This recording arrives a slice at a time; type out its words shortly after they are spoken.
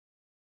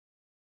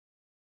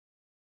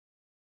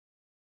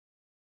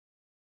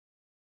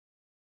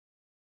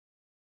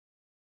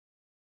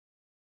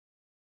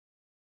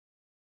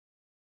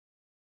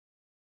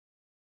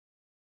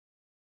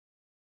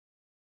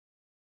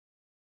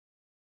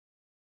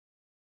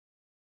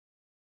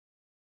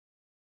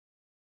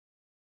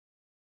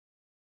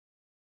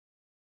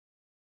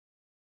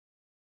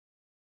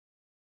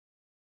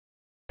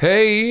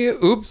Hey,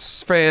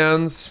 Oops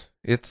fans.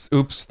 It's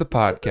Oops the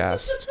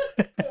podcast.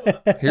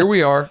 Here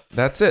we are.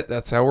 That's it.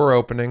 That's how we're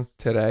opening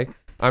today.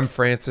 I'm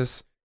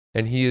Francis,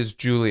 and he is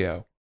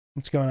Giulio.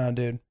 What's going on,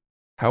 dude?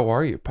 How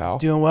are you, pal?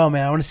 Doing well,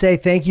 man. I want to say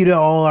thank you to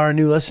all our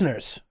new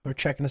listeners who are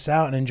checking us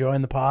out and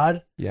enjoying the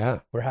pod. Yeah.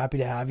 We're happy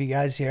to have you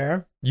guys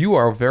here. You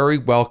are very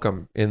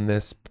welcome in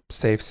this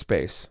safe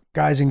space.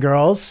 Guys and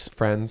girls.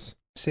 Friends.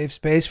 Safe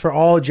space for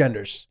all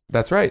genders.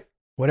 That's right.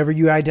 Whatever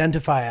you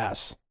identify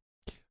as.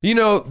 You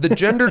know, the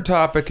gender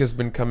topic has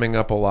been coming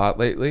up a lot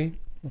lately.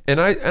 And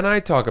I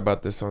talk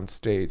about this on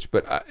stage,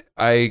 but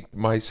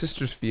my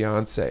sister's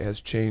fiance has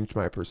changed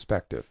my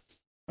perspective.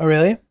 Oh,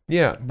 really?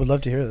 Yeah. Would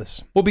love to hear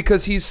this. Well,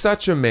 because he's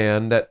such a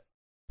man that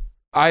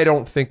I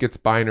don't think it's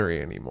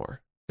binary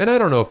anymore. And I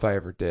don't know if I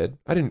ever did.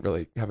 I didn't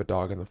really have a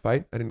dog in the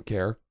fight. I didn't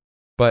care.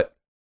 But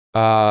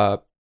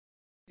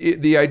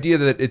the idea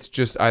that it's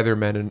just either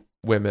men and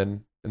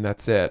women and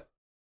that's it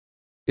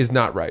is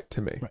not right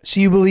to me. Right. So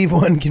you believe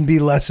one can be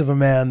less of a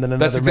man than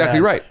another That's exactly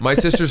man. right. My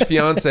sister's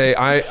fiance,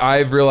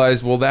 I've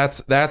realized, well,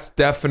 that's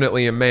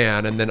definitely a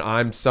man, and then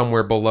I'm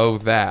somewhere below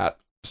that.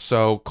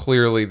 So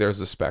clearly there's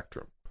a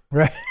spectrum.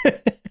 Right.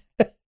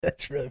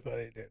 That's really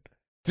funny, dude.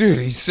 Dude,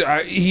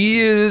 he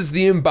is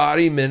the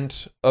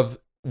embodiment of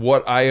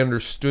what I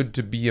understood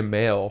to be a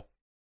male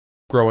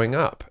growing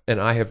up,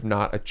 and I have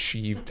not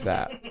achieved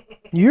that.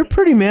 You're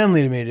pretty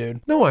manly to me,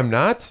 dude. No, I'm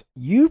not.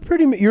 You're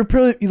pretty,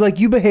 like,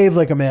 you behave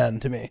like a man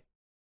to me.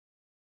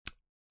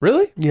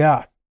 Really?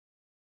 Yeah.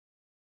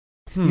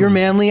 You're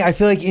manly. I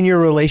feel like in your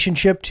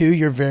relationship too,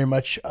 you're very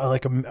much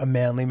like a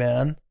manly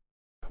man.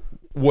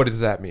 What does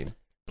that mean?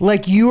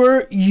 Like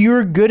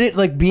you're good at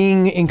like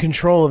being in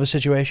control of a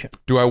situation.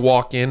 Do I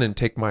walk in and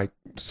take my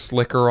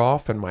slicker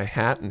off and my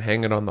hat and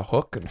hang it on the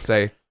hook and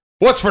say,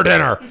 "What's for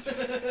dinner?"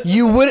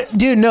 You would,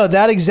 dude. No,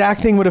 that exact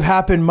thing would have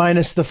happened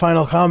minus the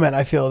final comment.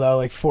 I feel though,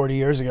 like 40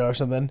 years ago or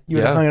something. You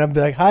would have hung it up and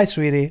be like, "Hi,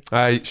 sweetie."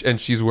 And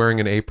she's wearing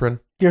an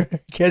apron. Guess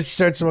she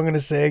starts singing a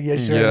sing. Yeah.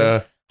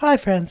 Yeah. Hi,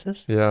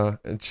 Francis. Yeah,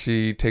 and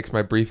she takes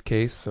my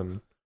briefcase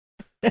and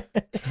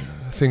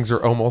things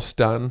are almost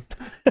done.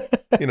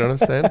 You know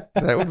what I'm saying?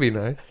 That would be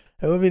nice.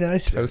 That would be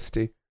nice.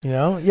 Toasty. You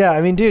know? Yeah.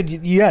 I mean, dude.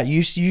 Yeah.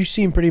 You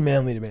seem pretty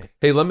manly to me.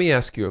 Hey, let me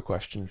ask you a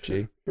question,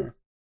 G. Sure.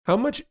 How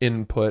much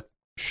input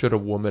should a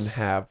woman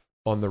have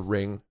on the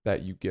ring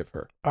that you give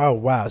her? Oh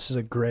wow, this is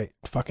a great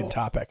fucking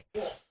topic.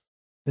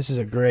 This is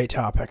a great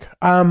topic.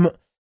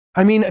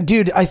 I mean,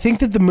 dude, I think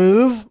that the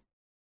move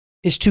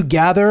is to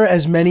gather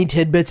as many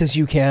tidbits as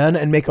you can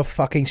and make a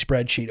fucking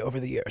spreadsheet over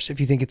the years if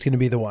you think it's going to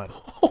be the one.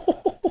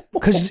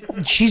 Because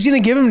she's going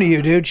to give them to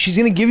you, dude. She's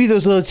going to give you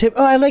those little tips.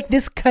 Oh, I like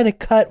this kind of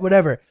cut,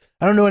 whatever.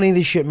 I don't know what any of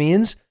this shit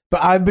means,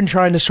 but I've been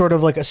trying to sort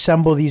of like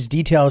assemble these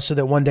details so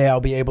that one day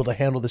I'll be able to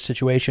handle the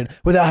situation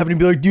without having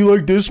to be like, do you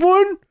like this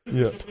one?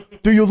 Yeah.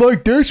 Do you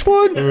like this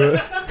one? You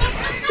know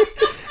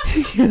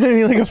what I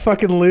mean? Like a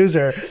fucking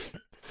loser.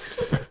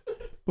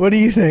 What do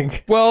you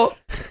think? Well,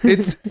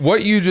 it's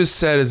what you just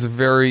said is a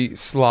very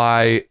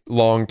sly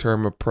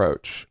long-term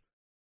approach,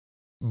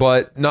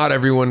 but not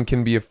everyone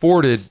can be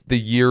afforded the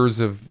years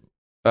of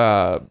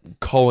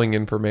culling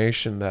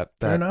information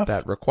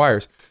that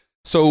requires.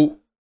 So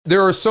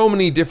there are so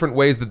many different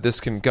ways that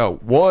this can go.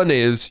 One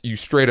is you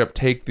straight up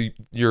take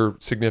your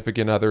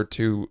significant other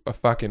to a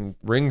fucking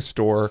ring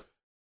store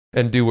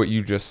and do what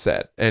you just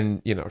said.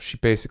 And, you know, she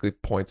basically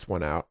points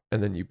one out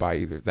and then you buy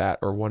either that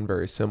or one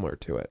very similar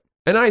to it.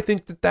 And I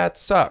think that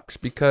sucks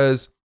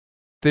because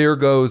there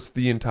goes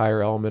the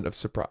entire element of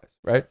surprise,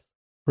 right?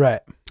 Right.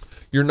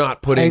 You're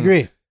not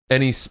putting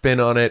any spin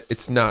on it.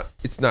 It's not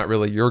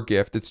really your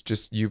gift. It's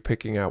just you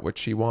picking out what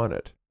she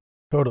wanted.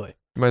 Totally.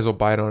 You might as well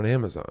buy it on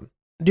Amazon.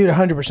 Dude,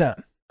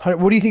 100%.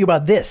 What do you think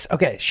about this?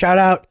 Okay, shout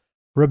out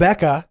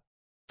Rebecca,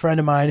 friend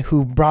of mine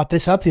who brought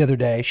this up the other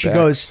day. She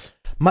goes,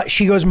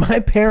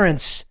 my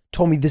parents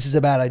told me this is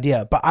a bad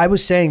idea, but I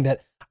was saying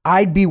that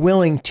I'd be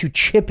willing to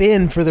chip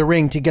in for the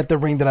ring to get the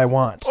ring that I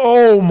want.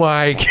 Oh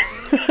my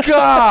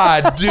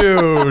God,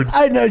 dude.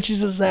 I know,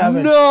 she's a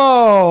savage.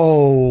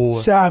 No.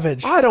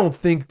 Savage. I don't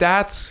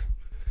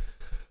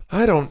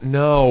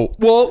know.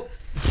 Well,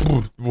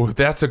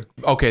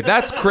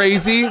 that's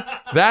crazy.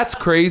 That's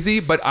crazy,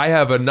 but I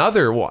have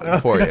another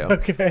one for you.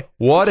 Okay.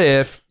 What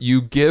if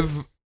you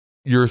give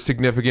your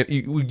significant,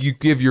 you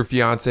give your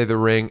fiance the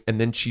ring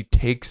and then she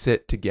takes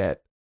it to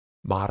get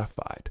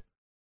modified?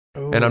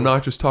 Ooh. And I'm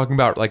not just talking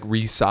about like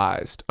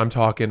resized. I'm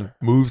talking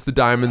moves the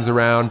diamonds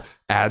around,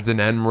 adds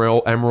an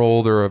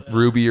emerald or a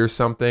ruby or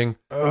something.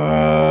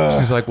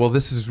 She's like, well,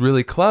 this is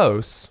really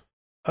close,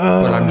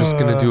 but I'm just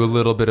going to do a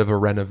little bit of a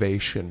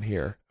renovation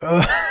here.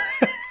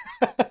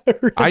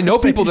 I know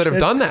people that have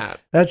done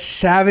that. That's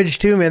savage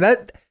too, man.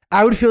 That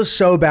I would feel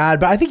so bad,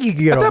 but I think you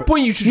could get At that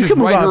point, you should just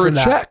write her a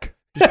check.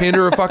 Just hand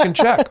her a fucking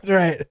check.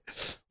 Right.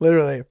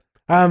 Literally.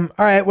 All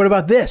right. What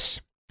about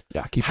this?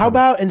 Yeah. How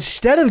about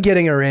instead of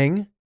getting a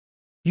ring,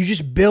 you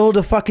just build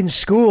a fucking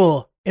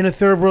school in a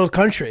third world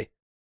country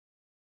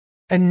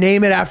and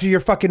name it after your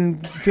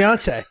fucking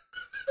fiance?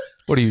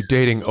 What are you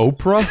dating,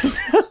 Oprah?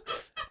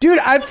 Dude,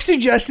 I've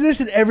suggested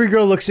this and every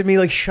girl looks at me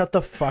like, shut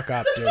the fuck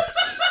up, dude.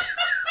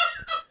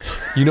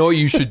 You know what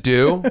you should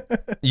do?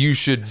 You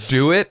should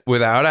do it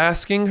without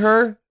asking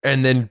her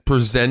and then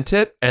present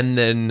it and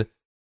then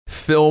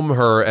film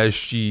her as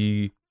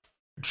she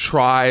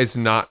tries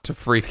not to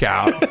freak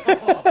out.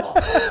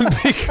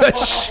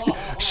 Because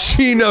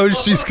she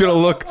knows she's going to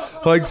look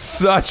like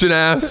such an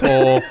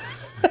asshole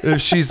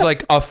if she's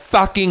like a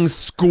fucking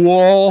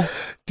school.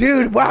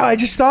 Dude, wow, I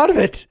just thought of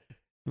it.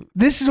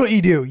 This is what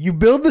you do. You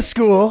build the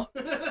school.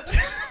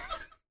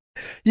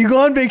 You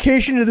go on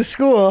vacation to the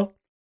school.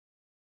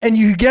 And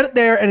you get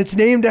there and it's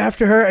named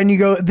after her and you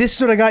go, this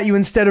is what I got you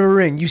instead of a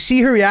ring. You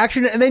see her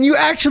reaction and then you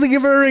actually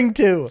give her a ring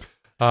too.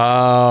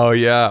 Oh,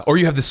 yeah. Or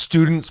you have the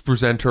students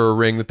present her a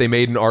ring that they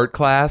made in art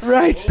class.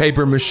 Right.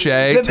 Paper mache.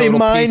 That they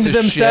mined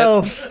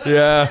themselves. Shit.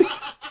 Yeah.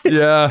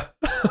 Yeah.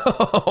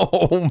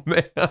 Oh,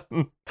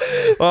 man.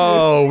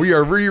 Oh, we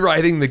are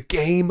rewriting the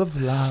game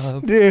of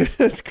love. Dude,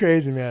 that's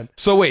crazy, man.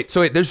 So wait.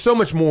 There's so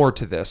much more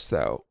to this,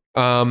 though.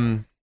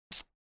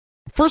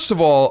 First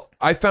of all,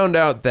 I found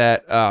out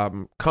that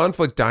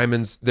conflict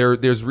diamonds,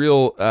 there's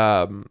real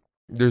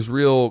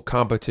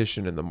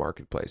competition in the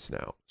marketplace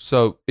now.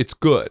 So it's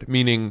good,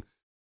 meaning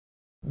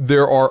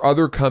there are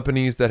other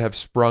companies that have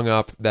sprung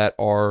up that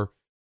are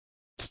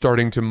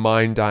starting to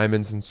mine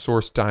diamonds and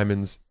source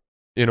diamonds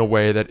in a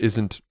way that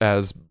isn't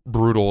as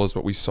brutal as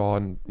what we saw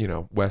in,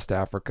 West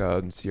Africa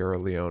and Sierra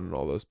Leone and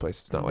all those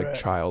places. It's not like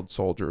child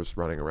soldiers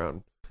running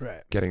around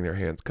getting their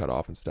hands cut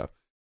off and stuff.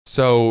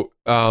 So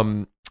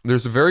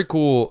there's a very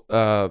cool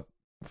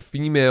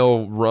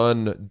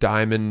female-run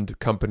diamond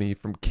company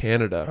from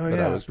Canada that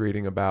I was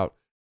reading about,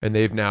 and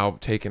they've now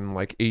taken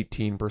like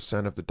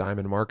 18% of the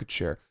diamond market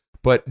share.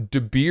 But De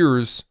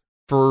Beers,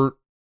 for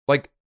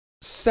like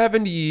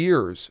 70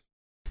 years,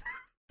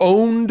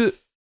 owned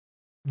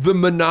the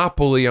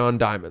monopoly on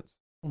diamonds,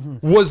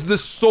 was the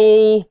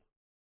sole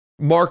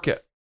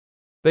market.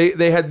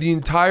 They had the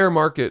entire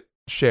market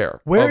share.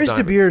 Where is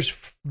De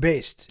Beers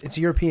based? It's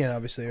European,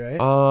 obviously,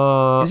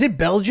 right? Is it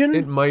Belgian?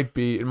 It might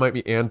be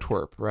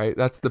Antwerp, right?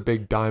 That's the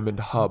big diamond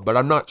hub, but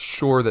I'm not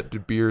sure that De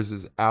Beers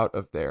is out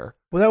of there.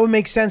 Well, that would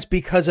make sense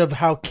because of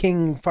how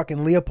King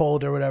fucking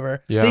Leopold or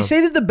whatever. Yeah. They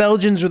say that the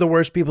Belgians are the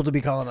worst people to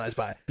be colonized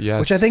by. Yes.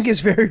 Which I think is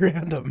very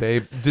random.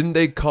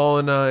 They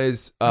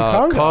colonize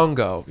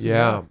Congo.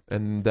 Yeah.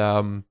 And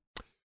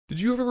did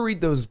you ever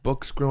read those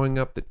books growing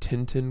up, the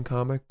Tintin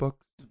comic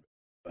books?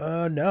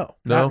 No.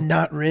 No?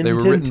 Not Rin They were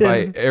Tintin.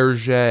 written by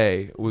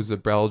Hergé, who was a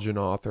Belgian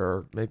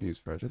author. Maybe he was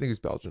French. I think he was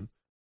Belgian.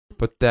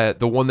 But the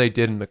one they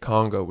did in the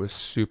Congo was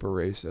super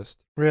racist.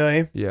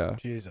 Really? Yeah.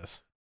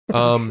 Jesus.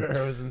 I'm sure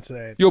it was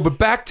insane. But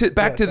back to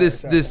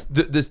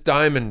this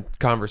diamond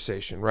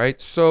conversation,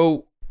 right?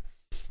 So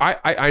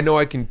I know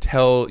I can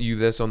tell you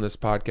this on this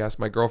podcast.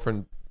 My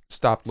girlfriend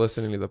stopped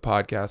listening to the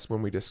podcast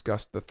when we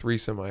discussed the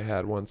threesome I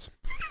had once.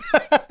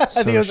 I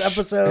think it was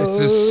episode.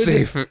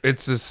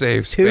 It's a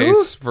safe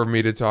space for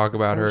me to talk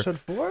about episode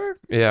 4?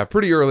 Yeah,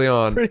 pretty early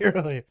on. Pretty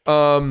early.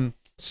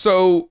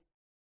 So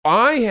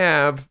I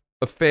have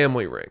a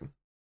family ring.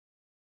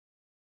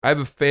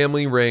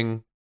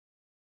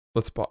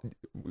 Let's pause.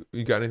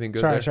 You got anything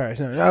good? Sorry.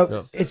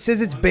 No. It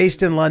says it's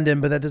based in London,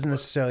 but that doesn't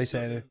necessarily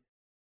say anything.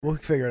 We'll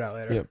figure it out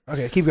later. Yeah.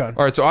 Okay, keep going.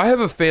 All right, so I have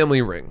a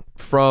family ring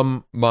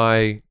from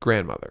my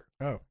grandmother.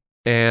 Oh.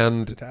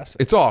 And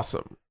Fantastic. it's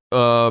awesome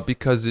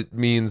because it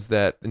means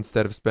that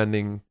instead of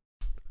spending...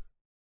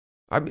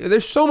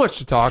 there's so much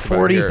to talk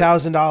about here.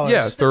 $40,000.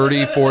 Yeah,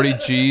 30, 40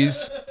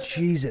 G's.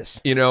 Jesus.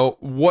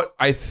 What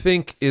I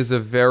think is a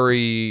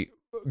very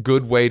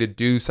good way to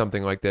do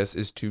something like this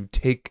is to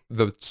take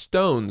the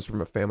stones from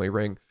a family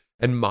ring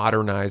and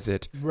modernize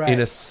it in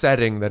a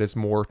setting that is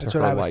more to That's her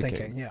what I was liking.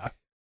 thinking, yeah.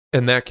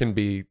 And that can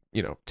be,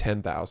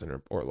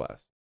 10,000 or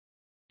less.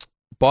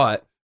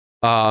 But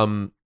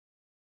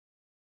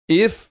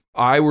if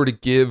I were to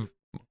give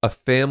a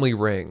family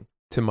ring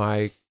to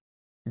my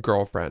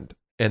girlfriend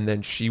and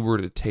then she were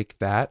to take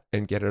that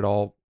and get it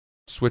all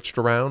switched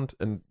around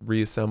and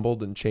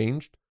reassembled and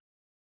changed,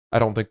 I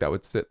don't think that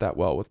would sit that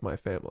well with my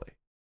family.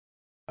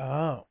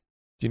 Oh.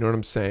 Do you know what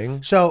I'm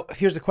saying? So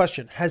here's the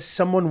question. Has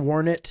someone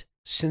worn it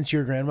since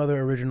your grandmother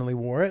originally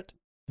wore it?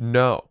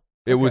 No.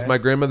 It was my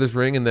grandmother's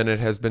ring, and then it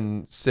has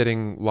been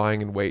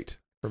lying in wait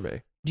for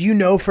me. Do you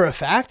know for a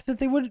fact that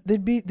they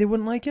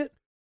wouldn't like it?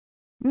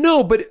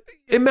 No, but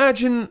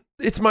imagine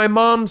it's my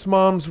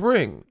mom's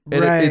ring,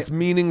 and it's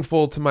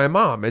meaningful to my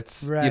mom.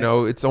 It's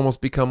it's almost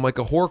become like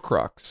a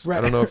Horcrux. Right.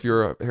 I don't know if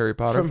you're a Harry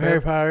Potter fan. From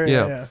Harry Potter,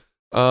 yeah.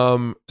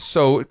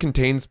 So it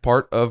contains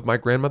part of my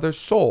grandmother's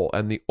soul,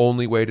 and the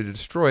only way to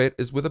destroy it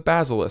is with a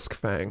basilisk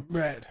fang.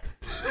 Right.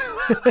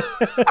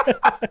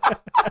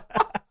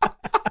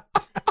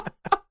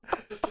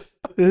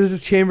 This is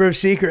a chamber of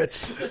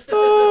secrets.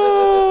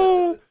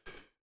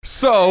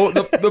 So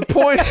the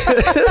point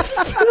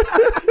is...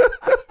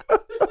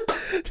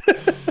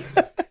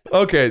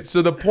 Okay,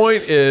 so the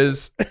point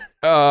is,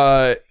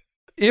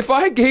 if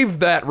I gave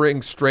that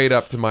ring straight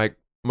up to my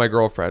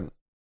girlfriend,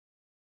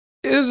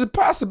 is a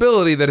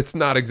possibility that it's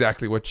not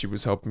exactly what she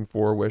was hoping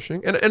for or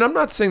wishing. And I'm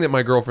not saying that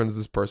my girlfriend's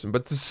this person,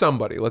 but to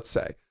somebody, let's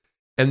say.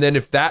 And then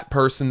if that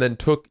person then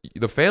took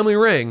the family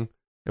ring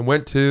and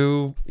went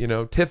to,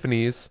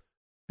 Tiffany's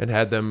and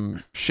had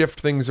them shift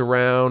things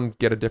around,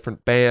 get a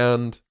different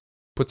band,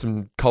 put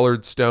some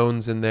colored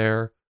stones in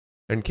there,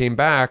 and came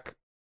back,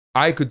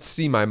 I could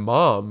see my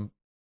mom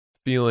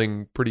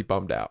feeling pretty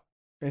bummed out.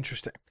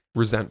 Interesting.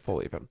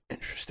 Resentful even.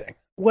 Interesting.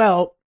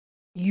 Well,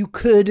 you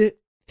could...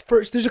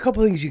 First, there's a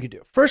couple things you could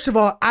do. First of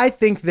all, I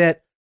think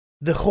that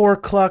the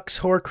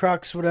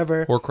Horcrux,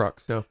 whatever.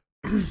 Horcrux, yeah.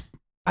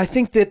 I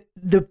think that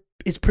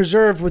it's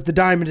preserved with the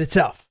diamond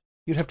itself.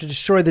 You'd have to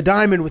destroy the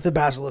diamond with the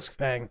basilisk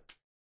fang.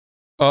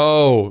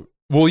 Oh,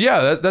 well,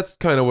 yeah, that's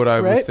kind of what I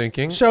was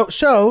thinking.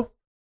 So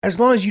as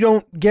long as you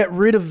don't get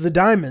rid of the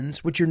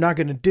diamonds, which you're not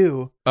going to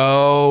do.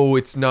 Oh,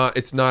 it's not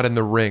in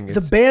the ring.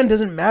 The band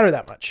doesn't matter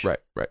that much. Right.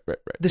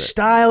 The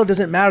style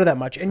doesn't matter that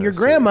much. And your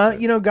grandma,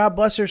 God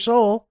bless her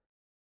soul,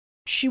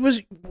 she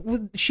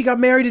got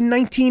married in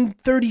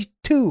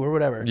 1932 or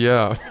whatever.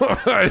 Yeah.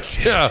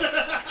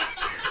 Yeah.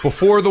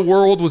 Before the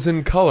world was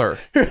in color.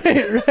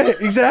 right,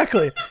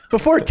 exactly.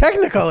 Before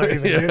Technicolor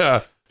even.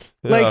 Yeah.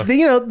 Like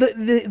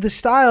the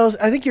styles,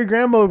 I think your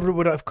grandma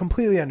would have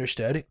completely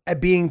understood at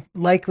being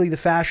likely the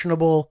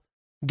fashionable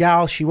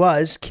gal she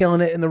was,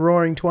 killing it in the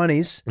roaring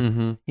 20s.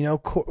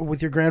 Mm-hmm.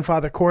 With your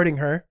grandfather courting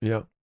her.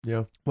 Yeah.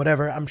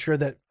 Whatever. I'm sure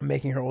that I'm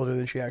making her older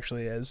than she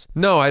actually is.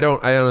 No, I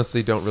don't. I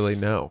honestly don't really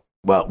know.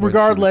 Well,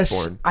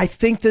 regardless, I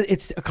think that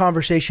it's a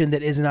conversation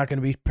that is not going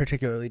to be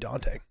particularly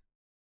daunting.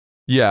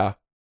 Yeah.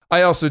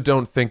 I also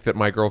don't think that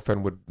my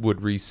girlfriend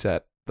would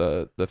reset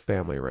the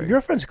family ring. Your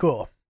girlfriend's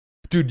cool.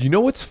 Dude, you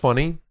know what's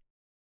funny?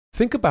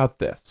 Think about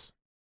this.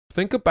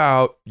 Think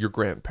about your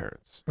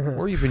grandparents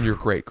or even your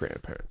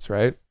great-grandparents,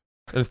 right?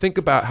 And think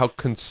about how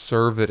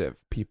conservative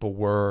people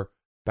were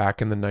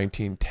back in the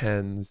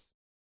 1910s,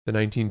 the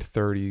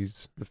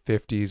 1930s, the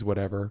 50s,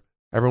 whatever.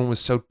 Everyone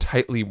was so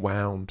tightly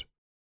wound.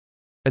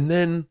 And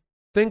then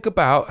think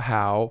about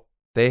how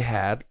they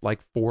had like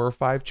 4 or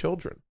 5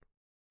 children.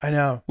 I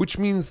know. Which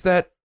means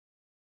that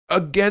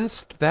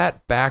against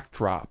that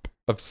backdrop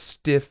of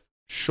stiff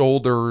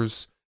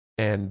shoulders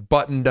and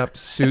buttoned up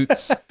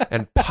suits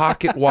and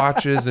pocket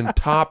watches and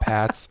top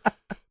hats,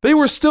 they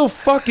were still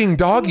fucking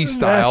doggy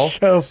style. That's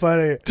so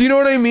funny. Do you know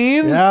what I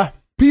mean? Yeah.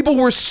 People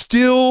were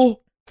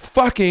still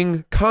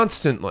fucking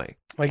constantly.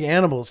 Like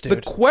animals, dude.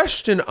 The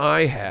question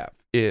I have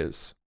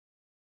is,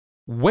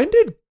 when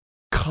did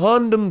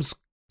condoms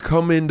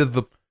come into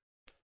the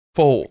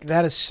fold?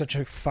 That is such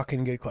a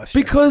fucking good question.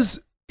 Because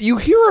you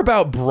hear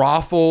about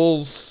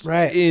brothels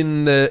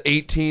in the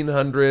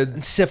 1800s.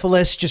 And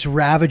syphilis just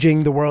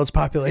ravaging the world's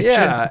population.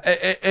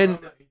 Yeah. And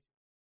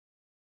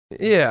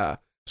yeah.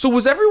 So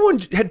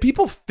had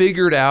people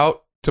figured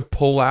out to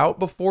pull out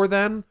before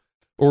then?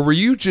 Or were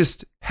you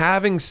just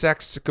having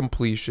sex to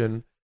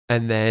completion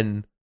and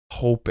then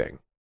hoping?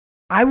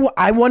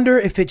 I wonder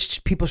if it's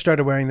people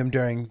started wearing them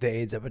during the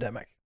AIDS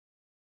epidemic.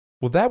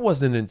 Well, that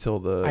wasn't until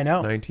the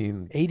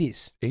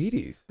 1980s.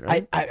 80s,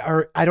 right?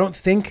 I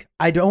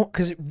don't,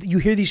 because you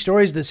hear these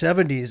stories of the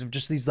 70s of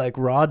just these like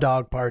raw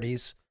dog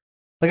parties.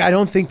 Like,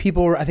 I think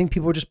people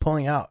were just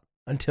pulling out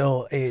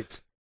until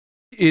AIDS.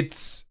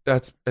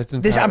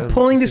 I'm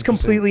pulling this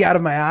completely out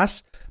of my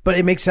ass, but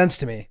it makes sense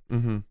to me.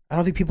 Mm-hmm. I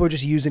don't think people are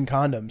just using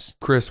condoms.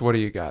 Chris, what do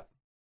you got?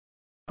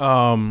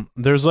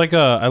 There's like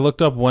I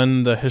looked up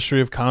when the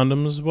history of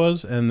condoms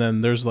was, and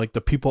then there's like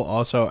the people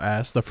also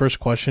asked, the first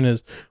question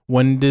is,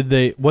 what did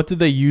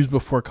they use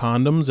before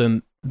condoms?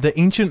 And the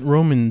ancient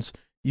Romans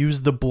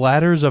used the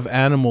bladders of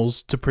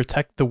animals to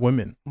protect the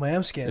women.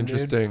 Lambskin,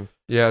 interesting. Dude.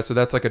 Yeah, so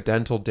that's like a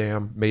dental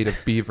dam made of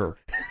beaver.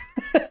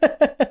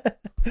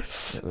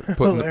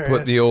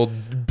 Putting the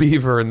old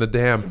beaver in the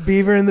dam.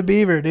 Beaver in the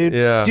beaver, dude.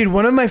 Yeah. Dude,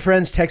 one of my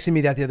friends texted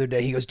me that the other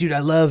day. He goes, dude, I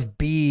love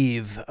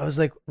beeve. I was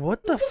like,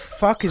 what the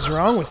fuck is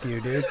wrong with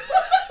you, dude?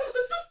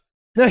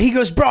 No, he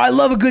goes, bro, I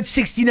love a good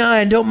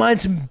 69. Don't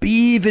mind some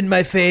beeve in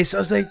my face. I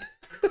was like,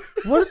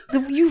 what?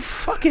 You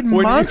fucking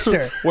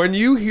monster. When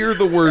you hear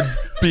the word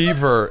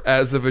beaver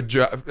as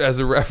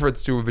a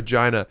reference to a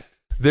vagina,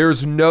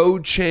 there's no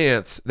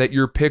chance that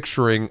you're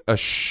picturing a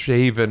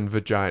shaven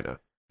vagina.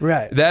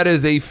 Right. That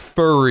is a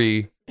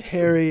furry,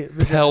 hairy,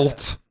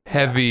 pelt,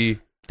 heavy,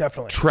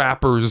 definitely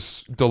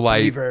trapper's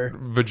delight beaver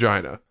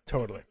vagina.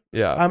 Totally.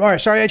 Yeah. All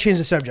right. Sorry, I changed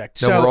the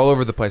subject. No, we're all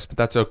over the place, but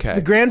that's okay.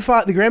 The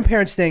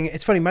grandparents thing.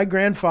 It's funny. My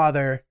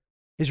grandfather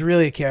is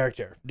really a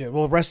character, dude.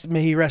 Well,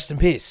 may he rest in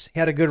peace. He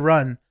had a good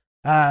run.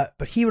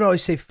 But he would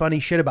always say funny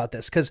shit about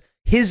this because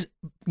his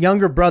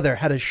younger brother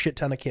had a shit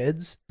ton of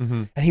kids,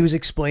 and he was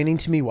explaining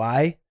to me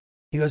why.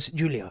 He goes,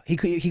 Giulio. He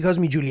calls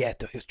me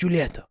Giulietto. He goes,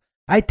 Giulietto.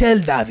 I tell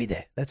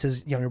Davide, that's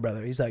his younger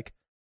brother. He's like,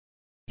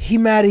 he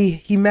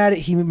married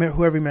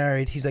whoever he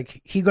married. He's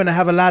like, he gonna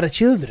have a lot of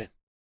children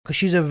because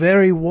she's a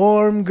very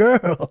warm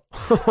girl.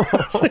 I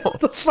was like, what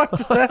the fuck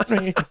does that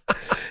mean?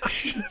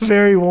 She's a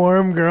very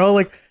warm girl.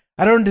 Like,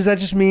 does that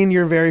just mean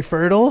you're very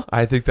fertile?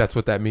 I think that's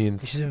what that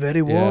means. She's a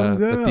very warm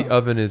girl. That the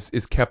oven is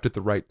kept at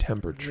the right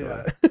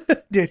temperature.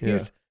 Yeah.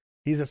 Dude,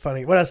 He's a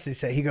funny. What else did he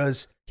say? He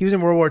goes. He was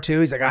in World War II.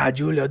 He's like,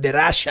 Giulio de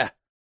Russia,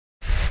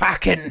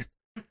 fucking.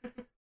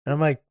 And I'm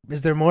like,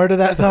 is there more to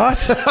that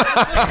thought?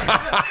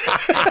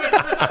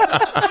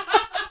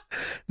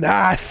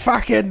 Nah,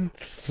 fucking.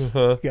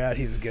 God,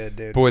 he was good,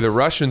 dude. Boy, the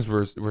Russians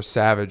were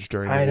savage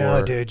during the war. I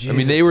know, dude. Jesus. I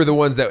mean, they were the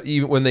ones that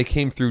even when they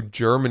came through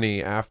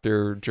Germany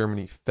after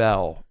Germany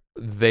fell,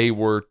 they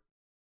were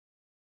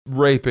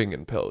raping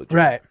and pillaging.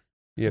 Right.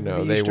 You know,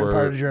 The they eastern were.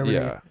 part of Germany.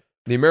 Yeah.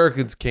 The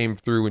Americans came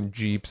through in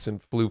jeeps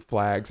and flew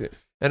flags,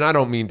 and I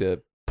don't mean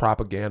to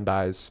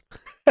propagandize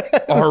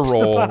our Oops, the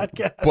role,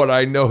 podcast. but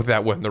I know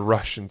that when the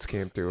Russians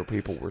came through,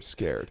 people were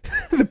scared.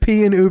 The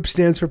P in oops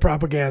stands for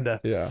propaganda.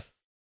 Yeah.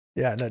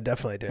 Yeah, no,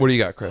 definitely, dude. What do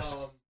you got, Chris?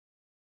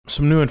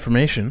 Some new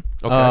information.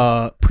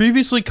 Okay.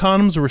 Previously,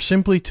 condoms were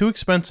simply too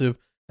expensive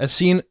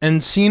seen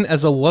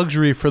as a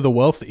luxury for the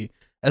wealthy.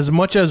 As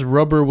much as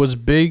rubber was a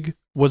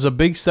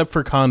big step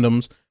for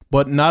condoms,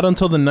 but not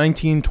until the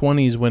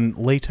 1920s when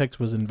latex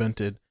was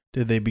invented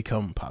did they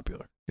become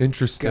popular.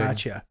 Interesting.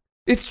 Gotcha.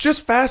 It's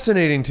just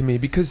fascinating to me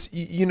because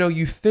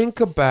you think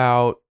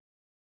about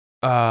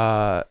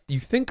the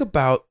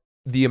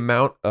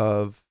amount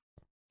of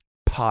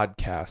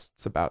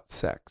podcasts about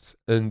sex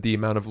and the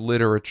amount of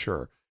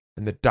literature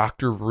and the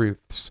Dr.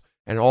 Ruths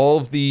and all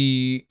of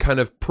the kind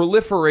of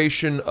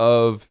proliferation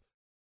of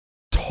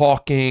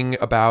talking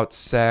about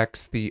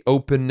sex, the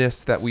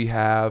openness that we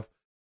have,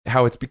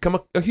 how it's become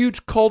a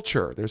huge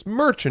culture. There's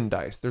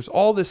merchandise. There's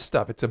all this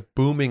stuff. It's a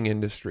booming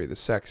industry, the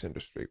sex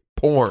industry,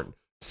 porn,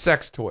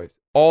 sex toys,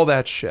 all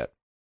that shit,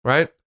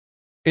 right?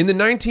 In the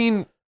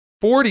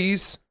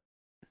 1940s,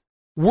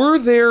 were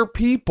there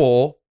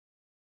people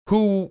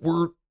who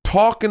were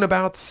talking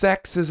about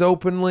sex as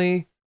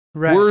openly?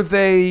 Right. Were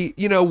they,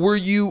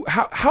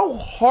 how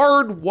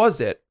hard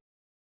was it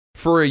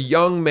for a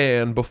young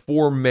man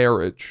before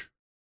marriage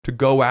to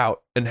go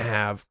out and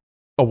have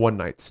a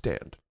one-night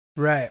stand?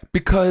 Right.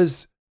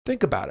 Because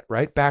think about it,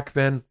 right? Back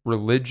then,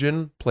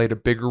 religion played a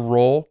bigger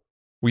role.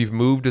 We've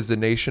moved as a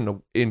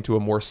nation into a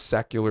more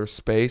secular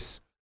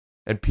space,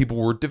 and people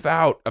were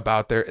devout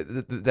about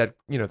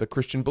the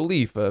Christian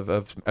belief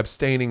of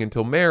abstaining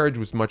until marriage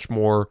was much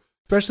more,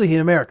 Especially in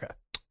America.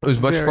 it was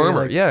much Very,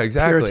 firmer. like, Yeah,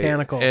 exactly.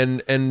 puritanical.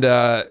 And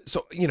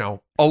so,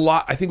 a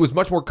lot, I think it was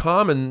much more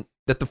common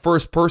that the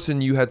first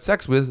person you had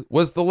sex with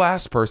was the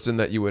last person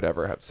that you would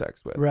ever have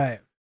sex with. Right.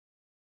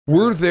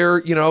 Were there,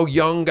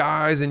 young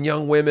guys and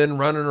young women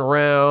running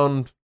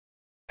around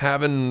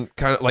having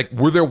kind of like,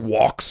 were there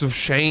walks of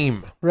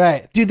shame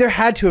Right. Dude, there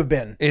had to have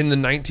been. in the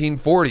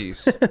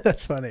 1940s?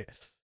 That's funny.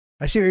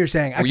 I see what you're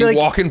saying. I Were feel you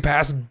like walking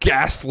past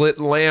gaslit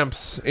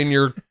lamps in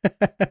your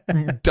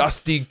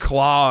dusty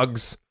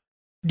clogs?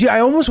 Dude, I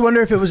almost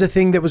wonder if it was a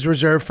thing that was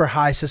reserved for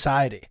high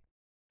society.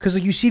 Because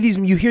like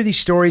you hear these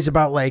stories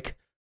about like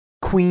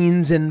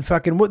queens and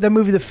fucking that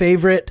movie, The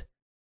Favorite.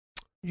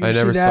 You I ever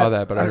never see saw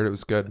that, but I heard it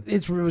was good.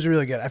 It was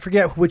really good. I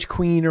forget which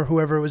queen or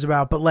whoever it was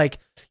about, but like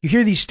you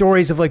hear these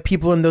stories of like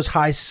people in those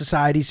high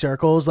society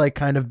circles, like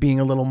kind of being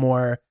having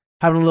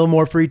a little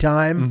more free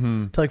time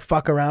Mm-hmm. to like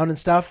fuck around and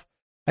stuff.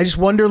 I just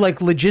wonder, like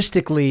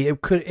logistically,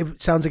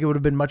 it sounds like it would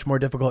have been much more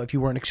difficult if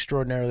you weren't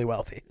extraordinarily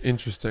wealthy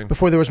Interesting.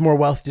 before there was more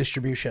wealth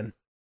distribution.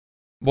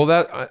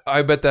 Well,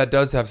 I bet that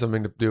does have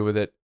something to do with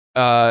it.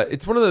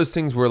 It's one of those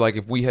things where, like,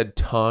 if we had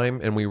time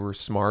and we were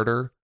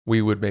smarter,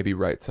 we would maybe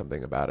write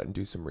something about it and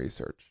do some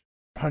research.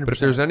 100%. But if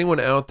there's anyone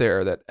out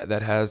there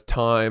that has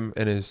time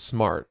and is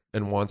smart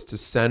and wants to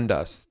send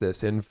us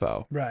this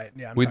info, right,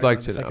 yeah, we'd talking like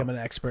about to this know. Like I'm an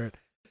expert,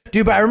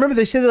 dude. But I remember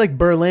they said that like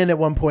Berlin at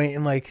one point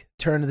in like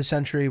turn of the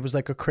century was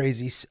like a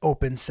crazy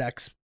open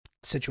sex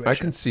situation. I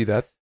can see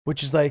that.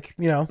 which is like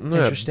Yeah,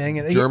 interesting.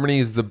 And Germany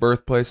is the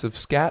birthplace of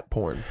scat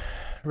porn,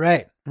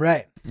 right,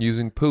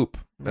 using poop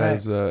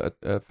as a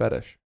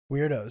fetish.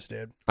 weirdos,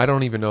 dude. I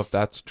don't even know if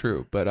that's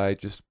true, but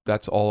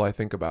that's all I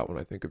think about when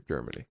I think of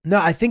Germany. No,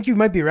 I think you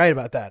might be right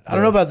about that. I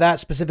don't know about that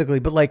specifically,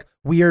 but like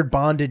weird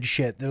bondage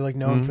shit, they're like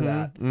known for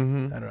that.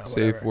 Mm-hmm. I don't know,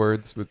 Safe whatever.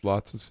 words with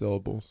lots of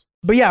syllables.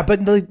 But yeah,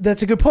 but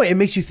that's a good point. It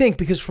makes you think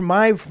because from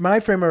my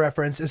frame of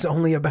reference is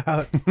only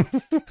about.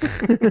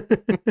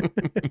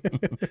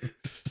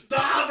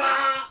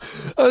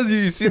 Oh,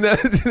 you seen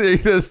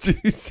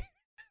that?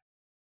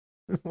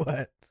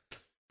 What?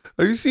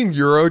 Have you seen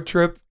Euro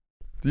Trip?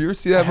 Do you ever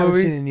see that I haven't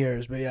movie? seen it in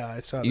years, but yeah, I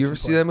saw it. You ever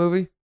see that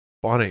movie?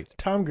 Funny. Is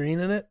Tom Green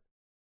in it?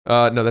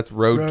 No, that's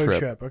Road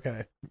Trip.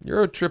 Okay.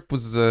 Euro Trip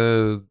was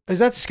Is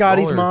that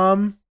Scotty's smaller.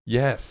 mom?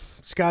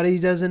 Yes. Scotty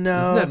doesn't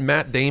know. Isn't that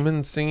Matt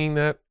Damon singing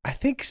that? I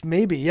think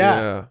maybe.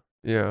 Yeah.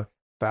 Yeah.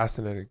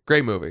 Fascinating.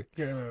 Great movie.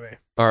 Great movie.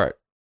 All right.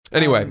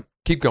 Anyway,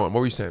 keep going. What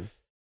were you saying?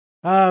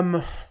 I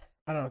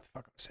don't know what the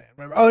fuck I'm saying.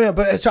 Remember? Oh yeah,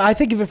 but so I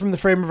think of it from the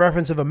frame of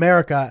reference of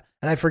America,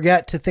 and I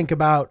forget to think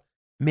about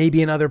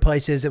maybe in other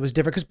places it was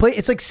different because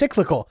it's like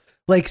cyclical.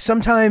 Like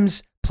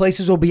sometimes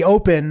places will be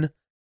open,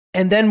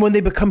 and then when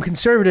they become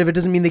conservative, it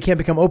doesn't mean they can't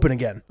become open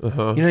again.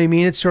 Uh-huh. You know what I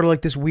mean? It's sort of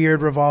like this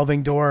weird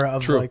revolving door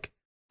of True. like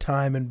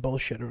time and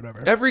bullshit or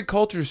whatever. Every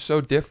culture is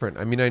so different.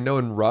 I mean, I know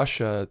in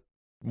Russia,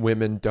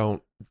 women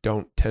don't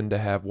tend to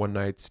have one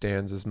night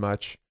stands as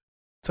much.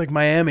 It's like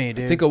Miami,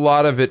 dude. I think a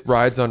lot of it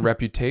rides on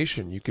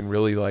reputation. You can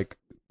really like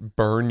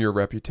burn your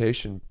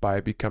reputation by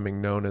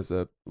becoming known as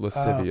a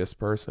lascivious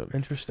person.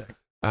 Interesting.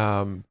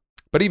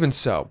 But even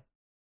so,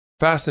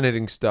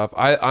 fascinating stuff.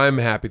 I'm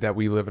happy that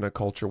we live in a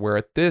culture where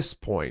at this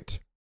point,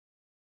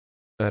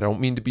 I don't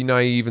mean to be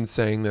naive in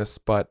saying this,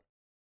 but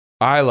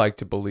I like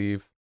to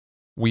believe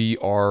we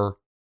are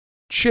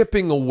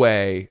chipping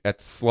away at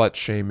slut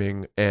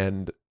shaming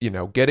and, you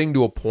know, getting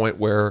to a point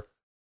where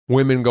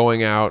women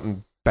going out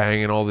and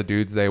banging all the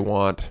dudes they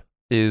want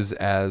is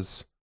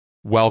as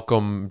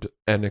welcomed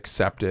and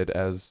accepted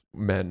as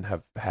men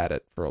have had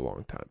it for a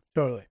long time.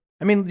 Totally.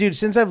 I mean, dude,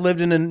 since I've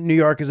lived in New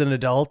York as an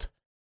adult,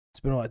 it's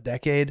been a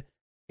decade,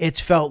 it's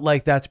felt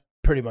like that's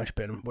pretty much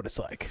been what it's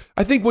like.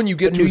 I think when you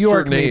get But to New a York,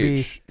 certain maybe.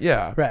 age,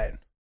 yeah, Right.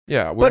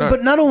 yeah,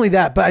 But not only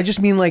that, but I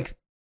just mean like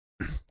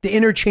the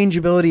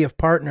interchangeability of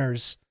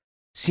partners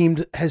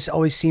has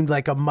always seemed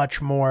like a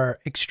much more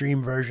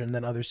extreme version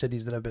than other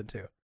cities that I've been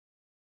to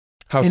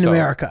how in so?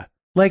 America.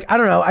 Like, I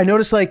don't know. I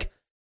noticed like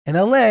in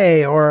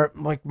LA or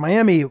like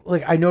Miami,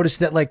 like I noticed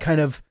that like kind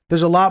of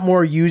there's a lot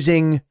more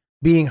using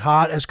being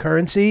hot as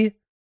currency.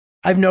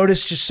 I've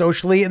noticed just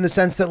socially in the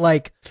sense that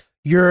like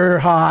you're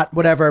hot,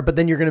 whatever, but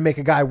then you're going to make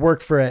a guy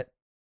work for it.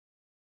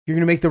 You're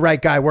going to make the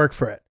right guy work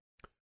for it.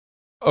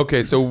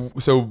 Okay, so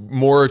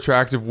more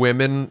attractive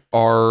women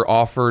are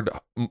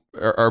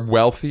are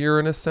wealthier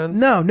in a sense?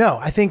 No.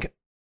 I think,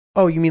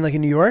 oh, you mean like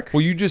in New York?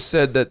 Well, you just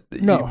said that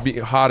No. be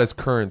hot as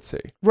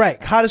currency.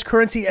 Right. Hot as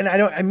currency. And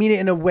I mean it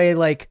in a way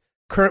like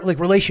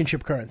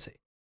relationship currency.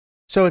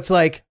 So it's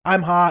like,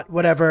 I'm hot,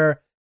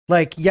 whatever.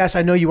 Like, yes,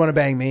 I know you want to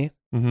bang me.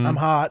 Mhm. I'm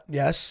hot.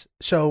 Yes.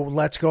 So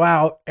let's go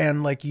out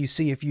and like you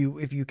see if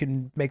you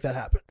can make that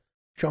happen.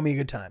 Show me a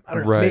good time. I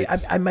don't know. Right.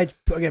 I might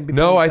again be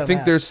No, putting I myself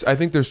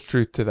think on there's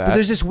truth to that. But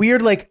there's this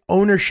weird like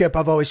ownership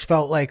I've always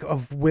felt like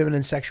of women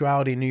and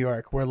sexuality in New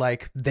York where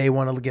like they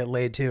want to get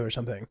laid too or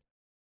something.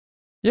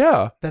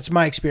 Yeah. That's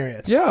my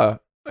experience. Yeah.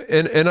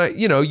 And I,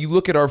 you know, you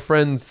look at our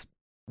friends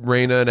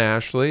Raina and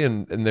Ashley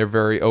and they're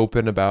very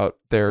open about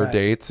their Right.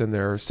 dates and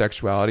their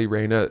sexuality.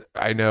 Raina,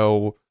 I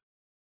know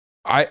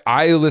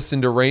I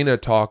listened to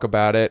Raina talk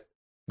about it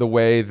the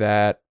way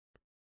that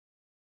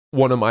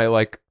one of my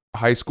like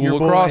high school Your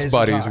lacrosse boys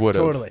buddies talk, would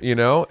have, totally. you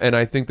know? And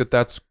I think that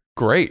that's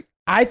great.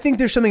 I think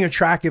there's something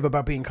attractive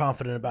about being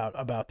confident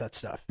about that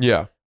stuff.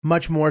 Yeah.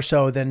 Much more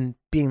so than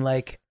being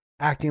like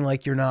acting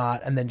like you're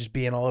not and then just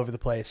being all over the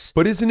place.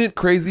 But isn't it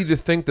crazy to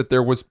think that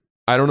there was,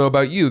 I don't know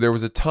about you, there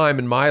was a time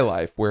in my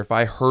life where if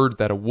I heard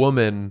that a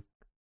woman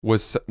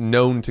was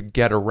known to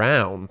get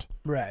around,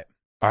 Right.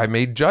 I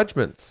made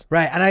judgments.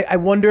 Right. And I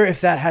wonder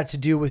if that had to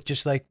do with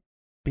just like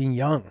being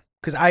young.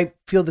 Because I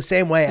feel the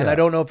same way. And Yeah. I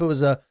don't know if it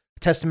was a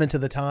testament to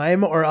the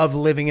time or of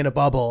living in a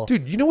bubble.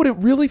 Dude, you know what it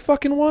really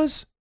fucking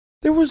was?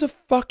 There was a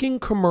fucking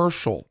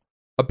commercial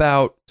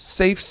about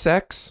safe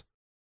sex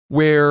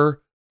where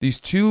these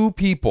two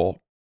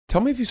people,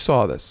 tell me if you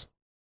saw this,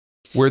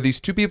 where these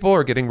two people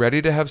are getting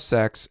ready to have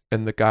sex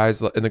and the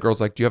guys and the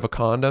girl's like, "Do you have a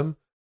condom?"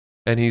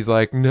 And he's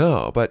like,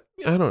 "No, but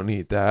I don't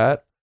need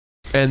that."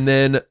 And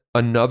then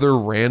another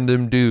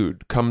random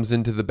dude comes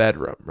into the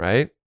bedroom,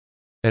 right?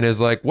 And is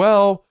like,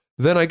 "Well,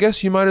 then I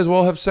guess you might as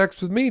well have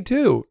sex with me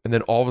too." And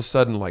then all of a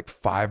sudden, like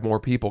 5 more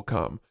people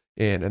come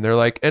in and they're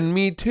like, "And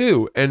me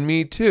too, and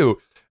me too."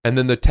 And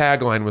then the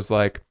tagline was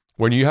like,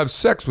 "When you have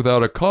sex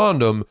without a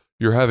condom,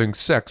 you're having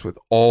sex with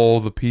all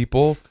the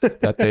people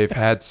that they've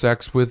had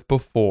sex with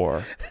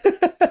before."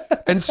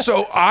 And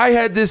so I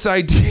had this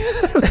idea.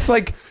 It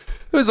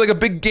was like a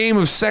big game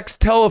of sex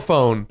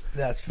telephone.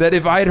 That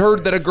if I'd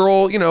heard that a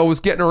girl, you know, was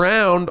getting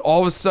around,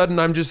 all of a sudden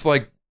I'm just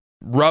like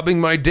rubbing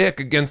my dick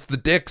against the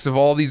dicks of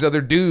all these other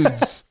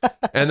dudes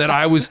and that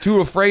I was too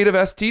afraid of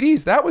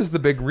STDs. That was the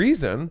big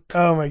reason.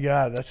 Oh my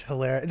God, that's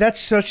hilarious. That's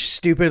such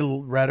stupid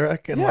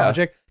rhetoric and Yeah.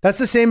 logic. That's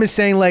the same as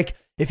saying like,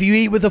 if you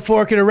eat with a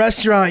fork in a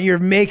restaurant, you're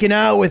making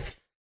out with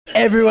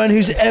everyone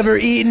who's ever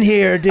eaten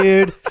here,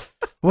 dude.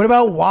 What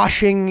about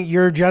washing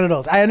your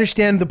genitals? I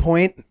understand the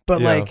point,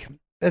 but Yeah. like,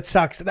 it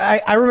sucks.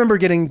 I remember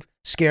getting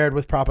scared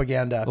with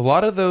propaganda A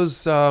lot of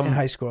those in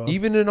high school.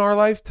 even in our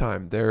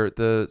lifetime,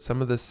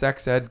 some of the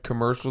sex ed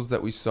commercials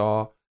that we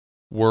saw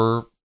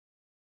were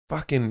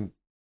fucking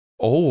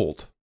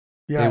old.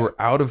 Yeah. They were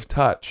out of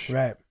touch.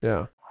 Right.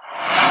 Yeah.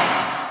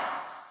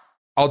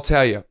 I'll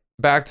tell you,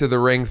 back to the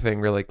ring thing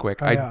really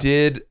quick. Oh, I yeah.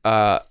 did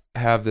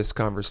have this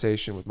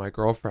conversation with my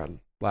girlfriend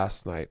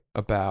last night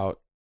about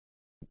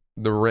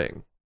the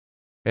ring.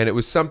 And it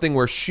was something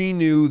where she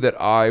knew that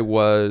I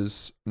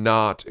was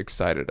not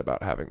excited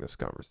about having this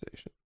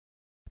conversation.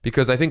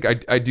 Because I think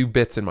I do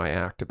bits in my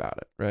act about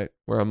it, right?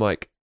 Where I'm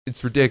like,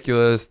 it's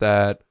ridiculous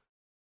that,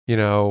 you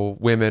know,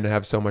 women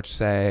have so much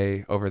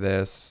say over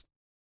this,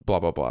 blah,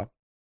 blah, blah.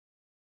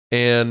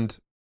 And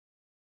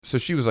so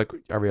she was like,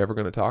 "Are we ever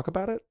going to talk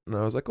about it?" And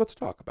I was like, "Let's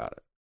talk about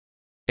it."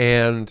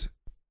 And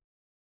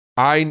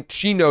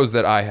she knows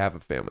that I have a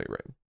family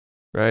ring,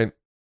 right?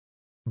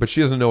 But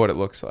she doesn't know what it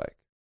looks like.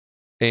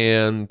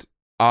 And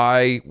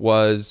I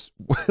was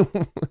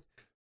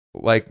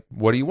like,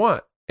 "What do you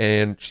want?"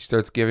 And she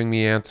starts giving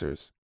me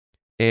answers.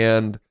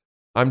 And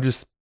I'm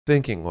just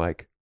thinking,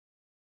 like,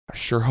 I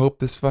sure hope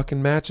this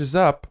fucking matches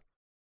up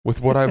with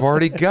what I've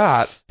already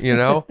got, you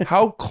know?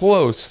 How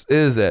close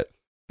is it?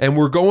 And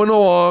we're going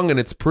along and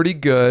it's pretty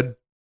good.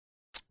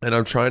 And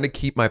I'm trying to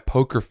keep my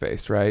poker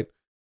face, right?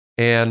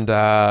 And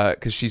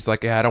because she's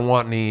like, yeah, I don't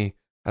want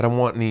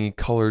any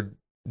colored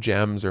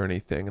gems or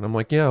anything. And I'm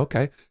like, yeah,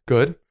 okay,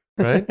 good,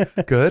 right?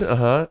 Good,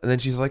 And then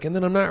she's like, and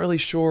then I'm not really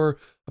sure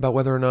about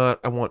whether or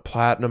not I want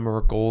platinum or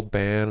a gold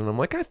band. And I'm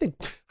like, I think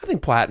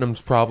platinum's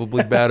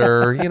probably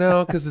better, you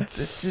know, because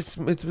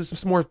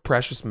it's more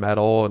precious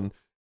metal and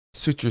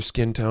suits your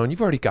skin tone.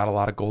 You've already got a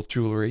lot of gold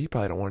jewelry. You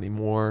probably don't want any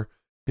more,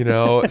 you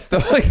know,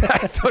 stuff like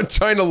that. So I'm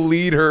trying to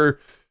lead her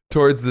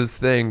towards this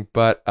thing,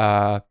 but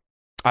I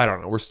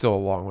don't know. We're still a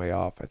long way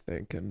off, I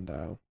think,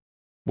 and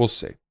we'll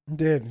see.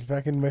 Dude,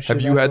 fucking wish.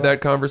 Have you had that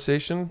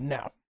conversation?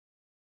 No.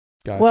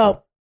 Gotcha.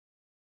 Well,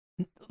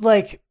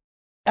 like,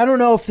 I don't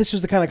know if this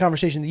was the kind of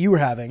conversation that you were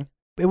having.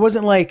 It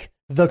wasn't like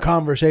the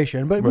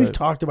conversation, but we've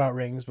talked about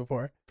rings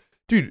before.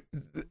 Dude,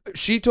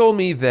 she told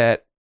me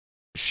that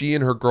she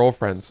and her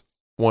girlfriends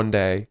one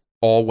day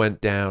all went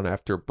down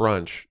after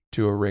brunch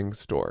to a ring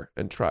store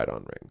and tried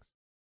on rings.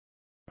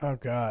 Oh,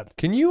 God.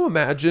 Can you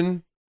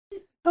imagine?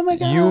 Oh, my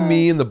God. You,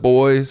 me, and the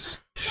boys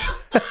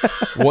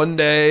one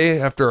day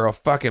after a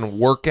fucking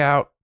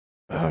workout.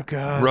 Oh,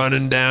 God.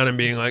 Running down and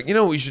being like, you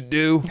know what we should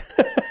do?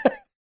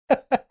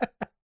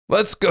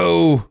 Let's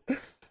go.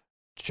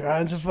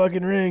 Trying some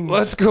fucking rings.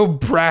 Let's go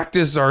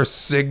practice our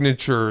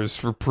signatures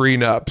for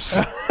prenups.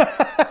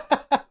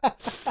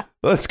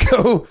 Let's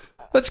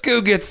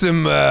go get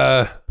some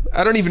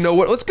I don't even know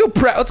what. Let's go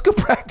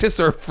practice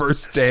our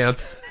first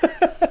dance.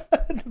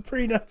 The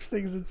prenups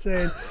thing's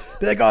insane.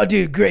 Be like, oh,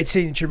 dude, great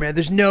signature, man.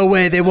 There's no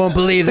way they won't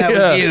believe that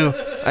was you.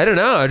 I don't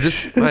know.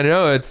 I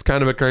know it's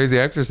kind of a crazy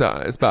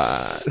exercise,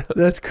 but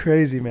that's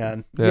crazy,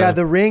 man. Yeah,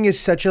 the ring is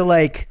such a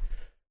like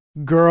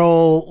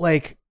girl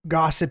like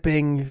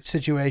gossiping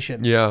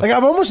situation. Yeah. Like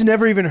I've almost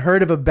never even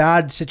heard of a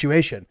bad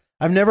situation.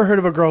 I've never heard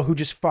of a girl who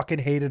just fucking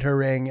hated her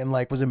ring and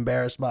like was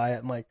embarrassed by it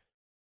and like.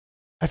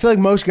 I feel like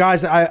most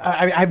guys,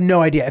 I have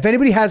no idea. If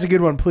anybody has a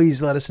good one,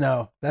 please let us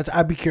know.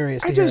 I'd be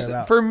curious to hear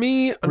about. For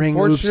me,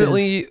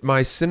 unfortunately,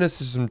 my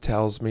cynicism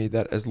tells me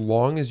that as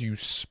long as you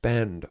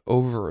spend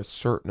over a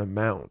certain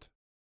amount,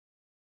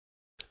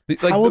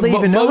 like how will they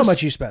even know how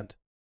much you spend?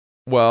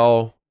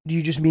 Well, do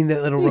you just mean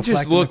that it'll reflect?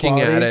 Just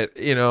looking at it,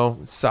 you know,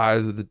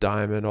 size of the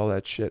diamond, all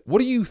that shit. What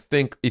do you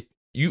think? If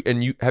you I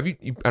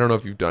don't know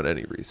if you've done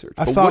any research,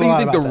 but what do you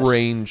think the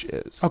range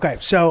is? Okay,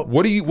 so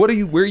where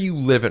are you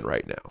living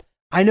right now?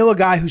 I know a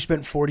guy who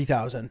spent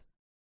 $40,000,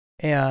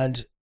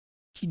 and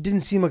he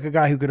didn't seem like a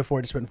guy who could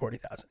afford to spend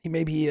 $40,000.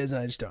 Maybe he is,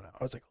 and I just don't know.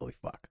 I was like, holy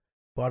fuck,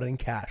 bought it in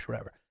cash,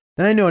 whatever.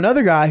 Then I know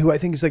another guy who I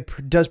think is like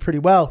does pretty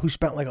well, who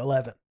spent like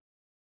 11,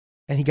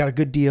 and he got a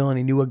good deal, and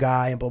he knew a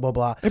guy, and blah blah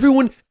blah.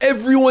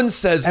 Everyone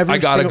says I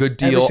got a good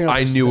deal.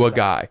 I knew a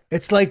guy.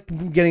 It's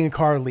like getting a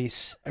car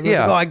lease.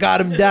 Everyone's like, oh, I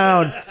got him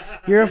down.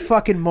 You're a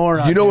fucking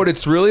moron. You know what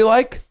it's really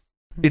like?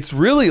 It's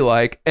really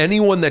like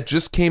anyone that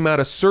just came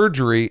out of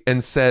surgery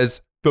and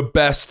says, the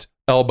best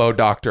elbow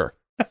doctor.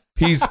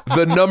 He's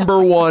the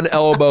number one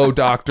elbow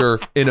doctor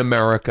in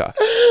America.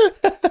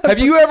 Have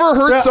you ever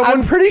heard someone?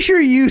 I'm pretty sure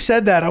you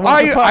said that.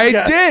 I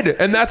did,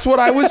 and that's what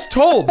I was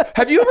told.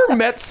 Have you ever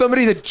met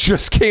somebody that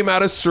just came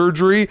out of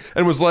surgery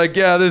and was like,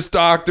 yeah, this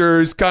doctor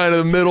is kind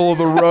of middle of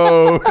the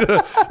road.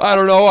 I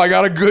don't know. I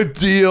got a good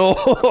deal.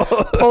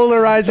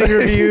 Polarizing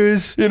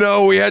reviews. You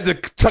know, we had to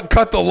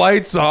cut the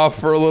lights off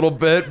for a little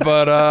bit,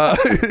 but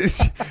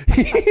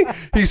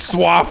he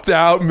swapped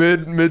out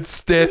mid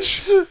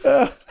stitch.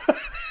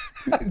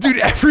 Dude,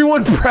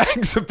 everyone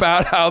brags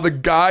about how the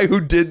guy who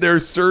did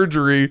their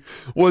surgery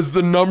was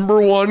the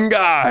number one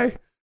guy.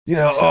 You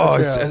know,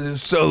 I'm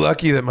so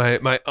lucky that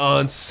my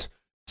aunt's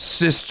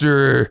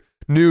sister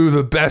knew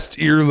the best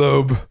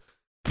earlobe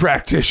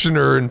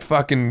practitioner in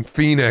fucking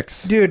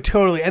Phoenix. Dude,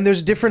 totally. And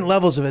there's different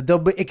levels of it.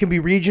 It can be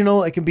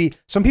regional. It can be,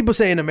 some people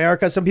say in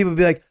America, some people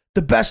be like,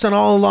 the best on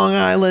all of Long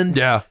Island.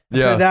 Yeah.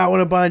 That one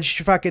a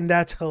bunch. Fucking,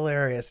 that's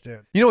hilarious,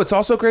 dude. You know what's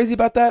also crazy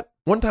about that?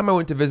 One time I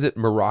went to visit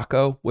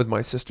Morocco with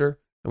my sister,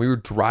 and we were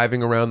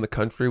driving around the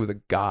country with a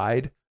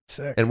guide.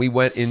 Sick. And we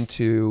went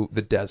into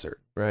the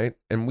desert, right?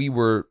 And we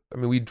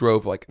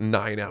drove like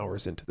 9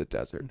 hours into the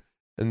desert.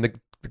 And the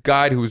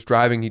guide who was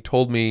driving, he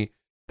told me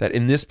that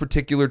in this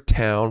particular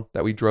town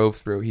that we drove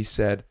through, he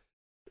said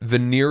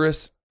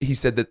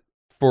that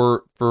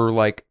for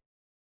like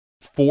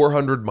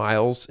 400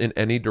 miles in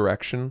any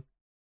direction,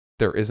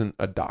 there isn't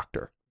a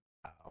doctor.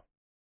 Wow.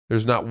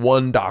 There's not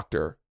one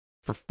doctor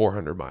for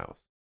 400 miles.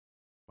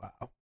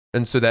 Wow.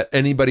 And so that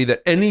any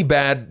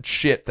bad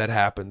shit that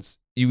happens,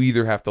 you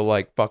either have to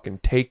like fucking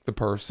take the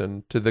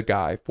person to the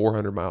guy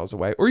 400 miles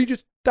away, or you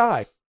just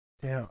die.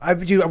 Yeah, I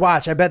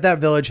bet that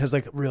village has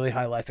like really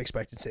high life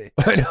expectancy.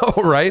 I know,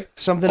 right?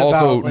 Something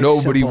also, about, like,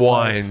 nobody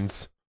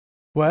whines. Life.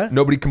 What?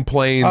 Nobody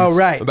complains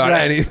about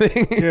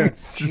anything. Dude,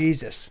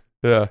 Jesus.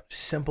 Yeah.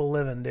 Simple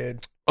living,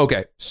 dude.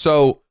 Okay,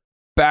 so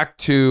back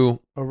to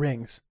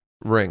rings.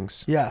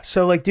 rings. Yeah.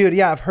 So like, dude,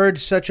 yeah, I've heard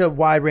such a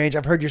wide range.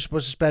 I've heard you're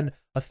supposed to spend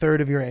a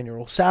third of your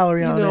annual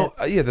salary on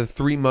it. Yeah, the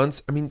 3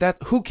 months. I mean,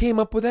 who came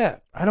up with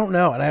that? I don't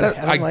know. And I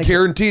don't like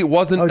guarantee it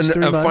wasn't it's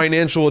 3 a months?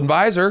 financial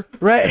advisor.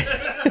 Right.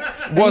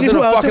 Wasn't You know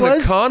a who else fucking it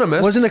was?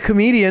 economist. Wasn't a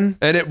comedian.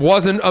 And it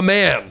wasn't a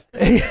man.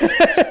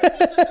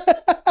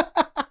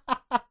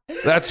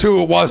 That's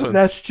who it wasn't.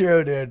 That's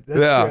true, dude.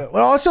 That's true.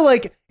 But also,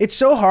 like, it's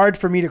so hard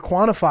for me to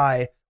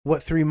quantify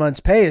what 3 months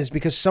pay is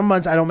because some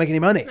months I don't make any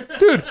money.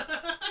 Dude,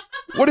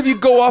 what if you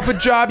go off a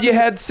job you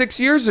had 6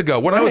 years ago?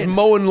 When I was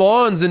mowing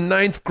lawns in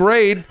 9th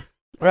grade,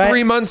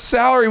 3 months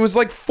salary was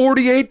like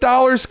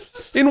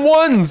 $48 in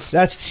ones.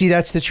 That's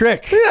the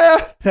trick.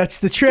 Yeah. That's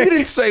the trick. You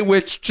didn't say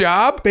which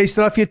job. Based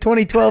off your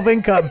 2012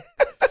 income.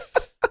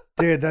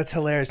 Dude, that's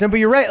hilarious. No, but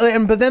you're right.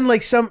 But then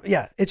like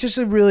it's just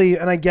a really,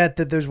 and I get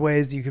that there's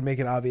ways that you can make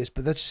it obvious,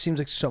 but that just seems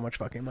like so much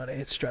fucking money.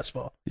 It's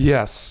stressful.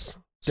 Yes.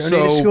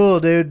 Donate to school,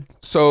 dude.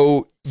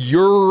 So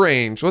your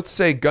range, let's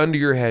say gun to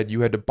your head,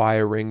 you had to buy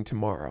a ring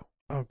tomorrow.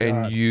 Oh, God.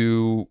 And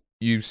you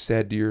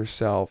said to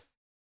yourself,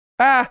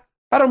 I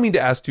don't mean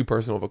to ask too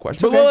personal of a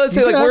question, but let's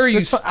say like where are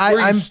you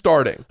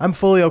starting? I'm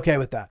fully okay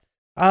with that.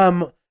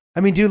 I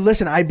mean, dude,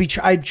 listen,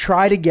 I'd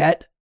try to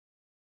get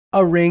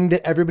a ring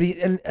that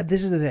everybody, and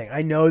this is the thing.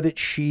 I know that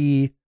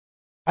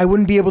I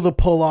wouldn't be able to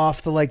pull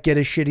off the like get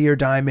a shittier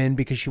diamond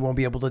because she won't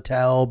be able to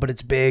tell, but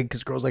it's big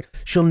because girls like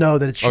she'll know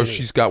that it's shitty. Oh,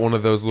 she's got one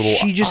of those little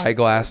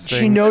eyeglass things.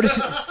 She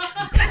notices.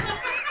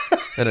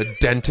 And a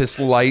dentist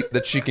light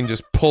that she can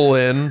just pull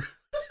in.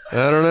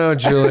 I don't know,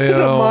 Giulio. Is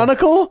it a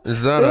monocle?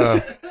 Is that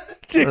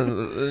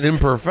an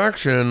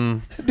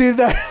imperfection? Dude,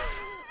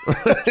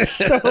 that's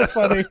so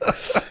funny.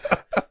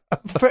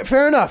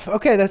 Fair enough.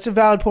 Okay, that's a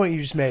valid point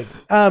you just made.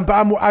 But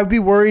I'd be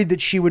worried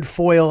that she would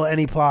foil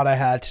any plot I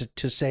had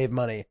to save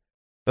money.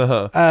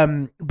 Uh-huh.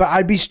 But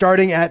I'd be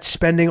starting at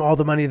spending all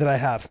the money that I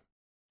have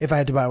if I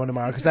had to buy one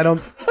tomorrow because I don't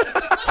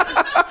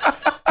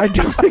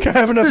think I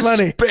have enough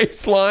money.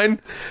 Baseline,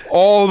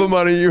 all the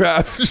money you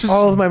have.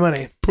 All of my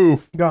money.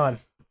 Poof. Gone.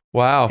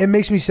 Wow. It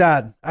makes me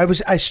sad.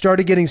 I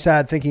started getting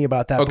sad thinking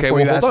about that. Okay,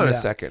 well, hold on a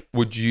second.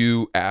 Would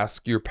you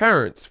ask your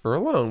parents for a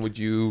loan? Would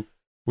you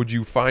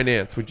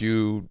finance? Would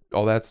you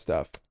all that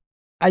stuff?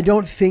 I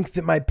don't think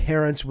that my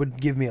parents would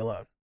give me a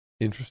loan.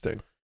 Interesting.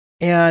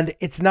 And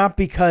it's not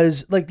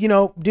because, like,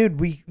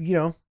 dude,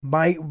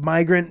 my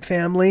migrant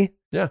family.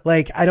 Yeah.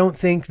 Like, I don't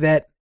think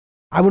that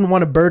I wouldn't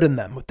want to burden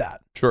them with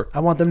that. Sure. I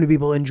want them to be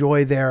able to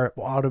enjoy their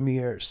autumn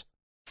years.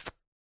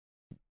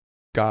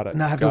 Got it.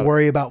 Not have to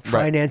worry about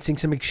financing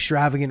some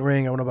extravagant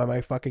ring I want to buy my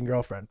fucking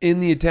girlfriend. In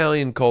the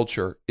Italian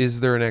culture,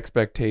 is there an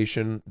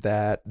expectation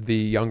that the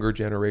younger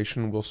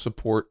generation will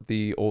support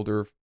the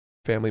older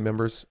family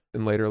members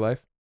in later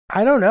life?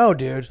 I don't know,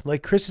 dude.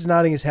 Like, Chris is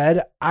nodding his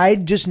head. I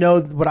just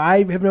know what I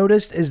have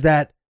noticed is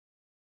that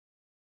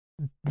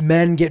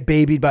men get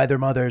babied by their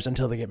mothers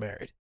until they get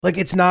married. Like,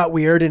 it's not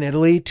weird in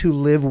Italy to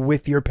live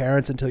with your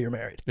parents until you're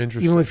married.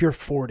 Interesting. Even if you're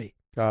 40.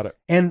 Got it.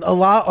 And a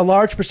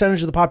large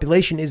percentage of the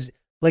population is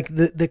like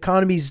the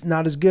economy's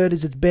not as good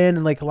as it's been,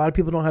 and like a lot of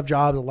people don't have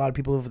jobs. A lot of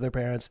people live with their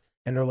parents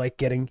and are like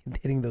hitting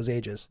those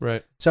ages.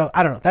 Right. So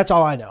I don't know. That's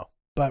all I know.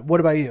 But what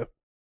about you?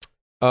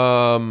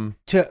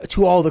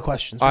 To all the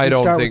questions. I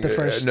don't think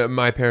no,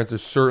 my parents are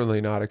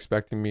certainly not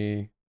expecting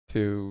me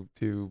to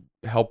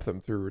help them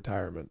through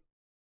retirement.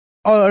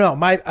 Oh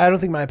no, I don't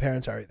think my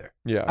parents are either.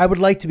 Yeah. I would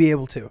like to be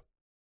able to.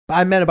 But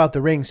I meant about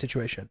the ring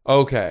situation.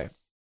 Okay.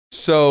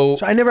 So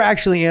I never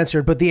actually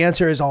answered, but the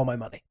answer is all my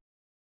money.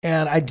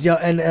 And I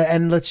don't,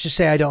 and let's just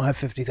say I don't have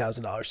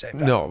 $50,000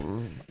 saved up.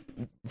 No,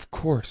 of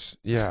course,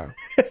 yeah,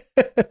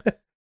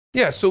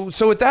 yeah.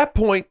 So at that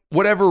point,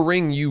 whatever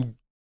ring you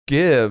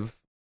give,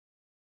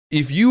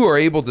 if you are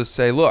able to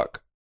say,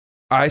 "Look,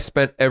 I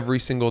spent every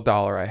single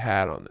dollar I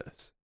had on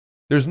this,"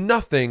 there's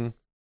nothing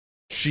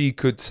she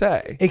could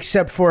say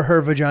except for her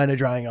vagina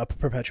drying up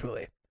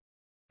perpetually.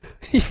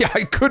 Yeah,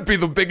 it could be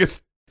the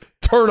biggest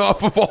turn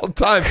off of all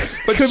time,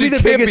 but could she be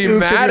the can't biggest be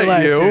mad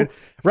at you. Dude.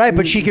 Right,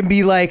 but she can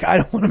be like, I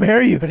don't want to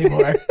marry you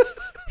anymore.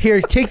 Here,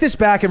 take this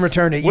back and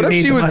return it. What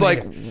if she was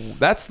like,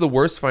 that's the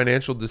worst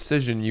financial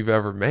decision you've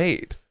ever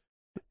made?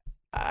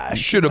 You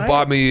should have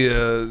bought me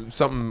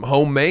something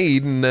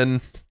homemade and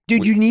then...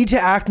 Dude, you need to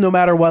act no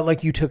matter what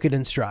like you took it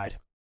in stride.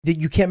 That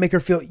you can't make her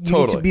feel... You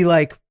need to be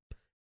like,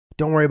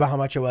 don't worry about how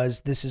much it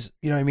was. This is...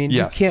 You know what I mean?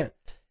 Yes. You can't...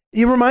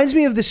 It reminds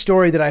me of this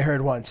story that I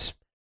heard once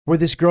where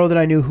this girl that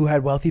I knew who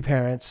had wealthy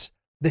parents,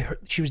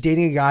 she was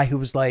dating a guy who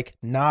was like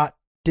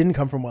didn't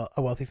come from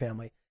a wealthy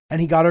family. And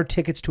he got her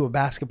tickets to a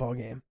basketball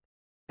game.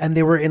 And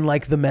they were in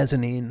like the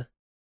mezzanine.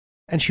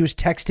 And she was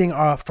texting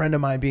a friend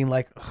of mine being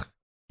like, ugh,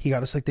 he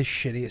got us like the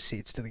shittiest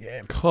seats to the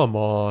game. Come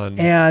on.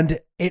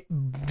 And it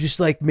just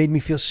like made me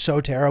feel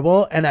so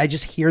terrible. And I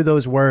just hear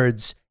those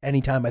words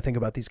anytime I think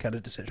about these kind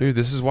of decisions. Dude,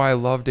 this is why I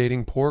love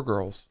dating poor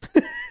girls.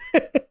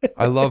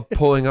 I love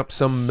pulling up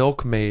some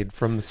milkmaid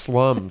from the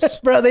slums.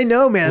 Bro, they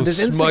know, man. Those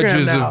There's Instagram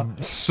smudges now.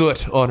 of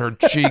soot on her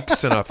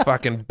cheeks and a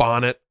fucking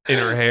bonnet in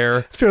her hair.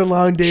 After a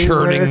long day,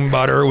 churning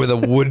butter with a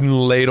wooden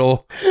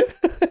ladle.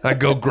 I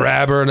go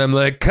grab her and I'm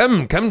like,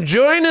 come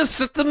join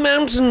us at the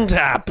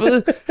mountaintop.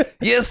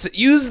 Yes,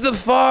 use the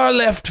far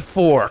left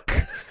fork.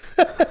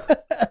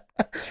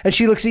 And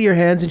she looks at your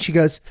hands and she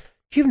goes,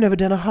 "You've never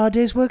done a hard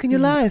day's work in your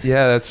life."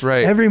 Yeah, that's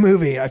right. Every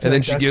movie, I feel And then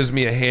like she that's- gives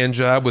me a hand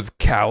job with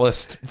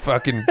calloused,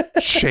 fucking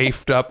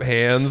chafed up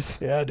hands.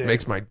 Yeah, dude.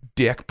 Makes my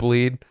dick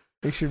bleed.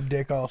 Makes your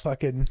dick all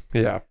fucking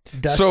Yeah.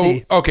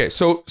 dusty.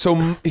 So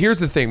here's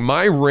the thing.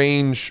 My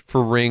range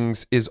for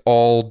rings is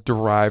all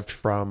derived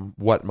from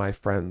what my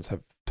friends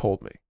have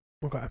told me.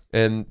 Okay.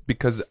 And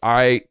because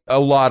a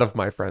lot of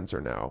my friends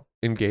are now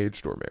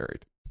engaged or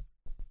married.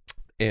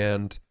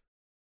 And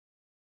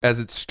as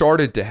it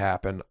started to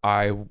happen,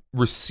 I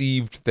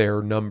received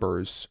their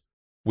numbers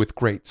with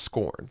great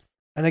scorn.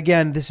 And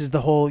again, this is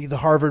the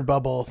Harvard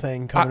bubble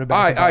thing coming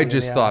about. I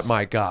just thought,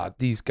 my God,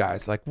 these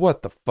guys, like,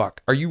 what the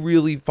fuck? Are you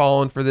really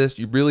falling for this?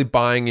 You really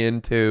buying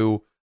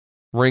into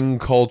ring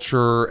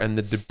culture and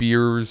the De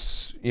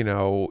Beers,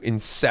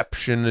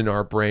 inception in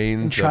our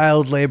brains?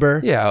 Child labor.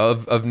 Yeah,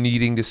 of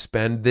needing to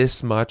spend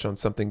this much on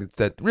something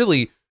that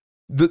really,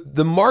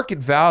 the market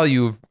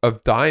value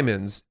of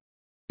diamonds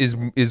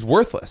is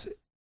worthless.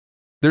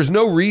 There's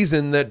no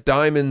reason that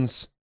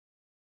diamonds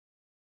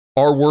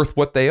are worth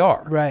what they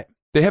are. Right.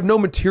 They have no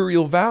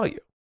material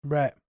value.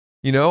 Right.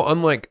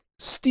 Unlike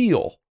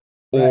steel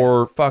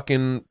or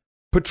fucking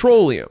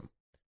petroleum.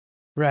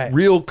 Right.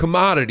 Real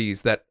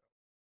commodities that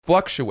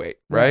fluctuate,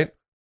 right?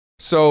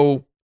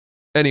 So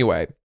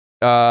anyway,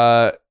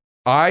 I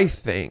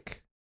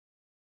think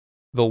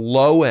the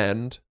low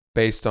end,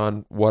 based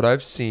on what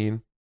I've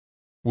seen,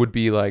 would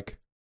be like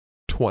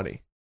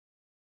 20.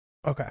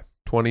 Okay.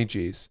 20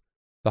 G's.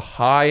 The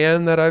high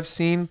end that I've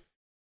seen,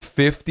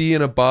 50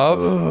 and above,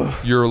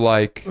 Ugh. you're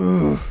like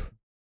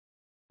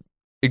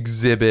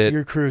exhibit,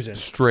 You're cruising.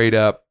 straight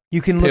up,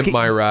 You can pimp look at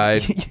my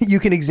ride. You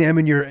can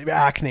examine your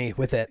acne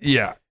with it.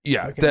 Yeah.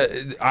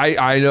 Okay.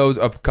 I know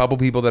a couple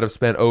people that have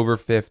spent over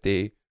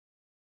 50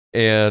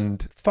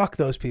 and Fuck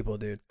those people,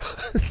 dude.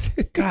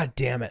 God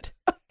damn it.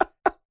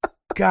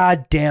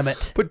 God damn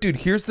it. But dude,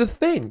 here's the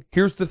thing.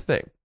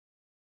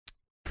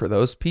 For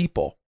those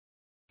people,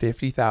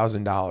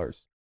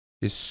 $50,000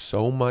 is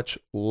so much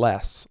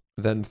less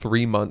than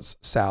 3 months'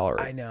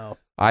 salary. I know.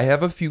 I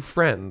have a few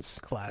friends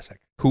Classic.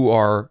 who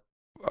are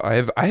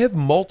I have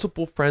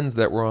multiple friends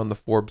that were on the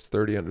Forbes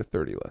 30 under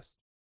 30 list.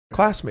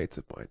 Classmates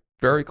of mine,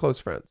 very close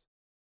friends.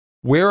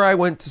 Where I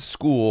went to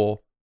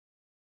school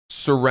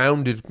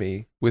surrounded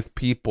me with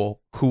people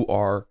who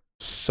are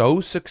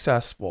so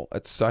successful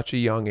at such a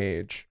young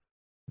age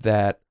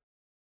that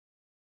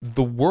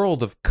the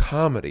world of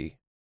comedy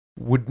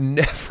would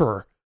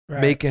never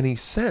make any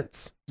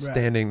sense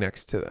standing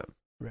next to them.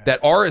 Right.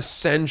 That our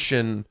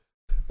ascension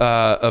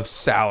of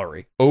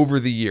salary over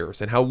the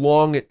years and how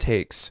long it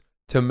takes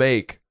to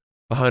make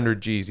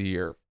 100 G's a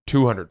year,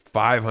 200,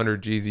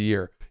 500 G's a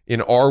year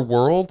in our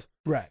world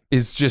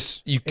is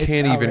just, you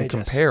can't even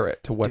compare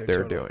it to what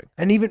they're doing.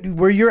 And even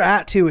where you're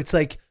at too, it's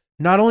like,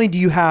 not only do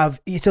you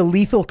have, it's a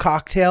lethal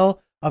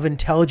cocktail of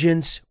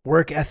intelligence,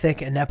 work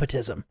ethic, and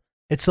nepotism.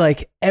 It's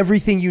like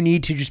everything you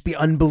need to just be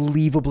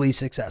unbelievably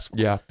successful.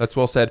 Yeah, that's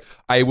well said.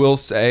 I will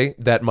say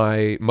that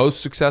my most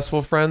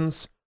successful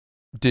friends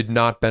did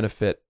not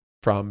benefit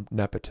from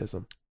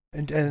nepotism.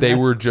 And they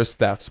were just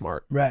that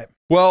smart. Right.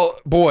 Well,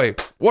 boy,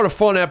 what a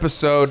fun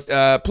episode.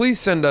 Please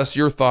send us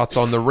your thoughts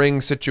on the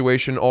ring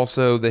situation.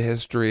 Also, the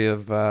history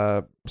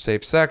of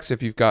safe sex,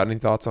 if you've got any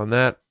thoughts on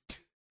that.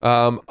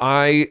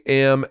 I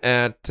am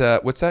at,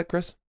 what's that,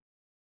 Chris?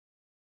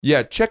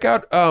 Yeah, check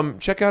out our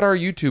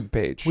YouTube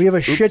page. We have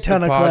a shit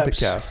ton of clips.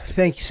 Podcast.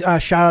 Thanks.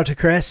 Shout out to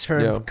Chris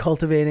for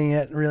cultivating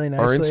it really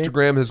nicely. Our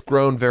Instagram has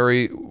grown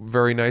very,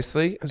 very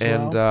nicely.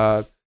 And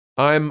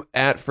I'm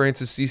at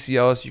Francis C.C.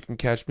 Ellis. You can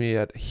catch me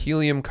at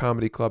Helium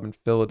Comedy Club in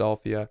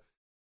Philadelphia,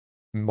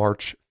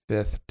 March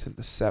 5th to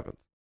the 7th.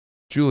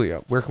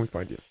 Julia, where can we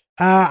find you?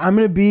 I'm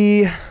going to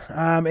be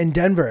in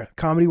Denver.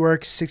 Comedy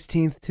Works,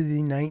 16th to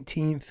the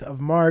 19th of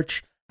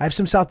March. I have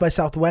some South by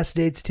Southwest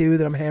dates too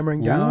that I'm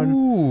hammering down.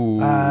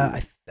 Ooh.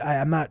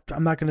 I'm not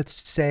going to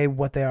say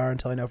what they are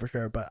until I know for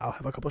sure, but I'll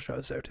have a couple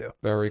shows there too.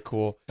 Very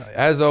cool. Oh, yeah.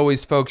 As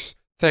always, folks,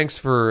 thanks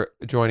for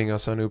joining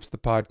us on Oops the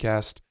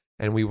Podcast,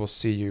 and we will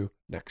see you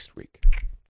next week.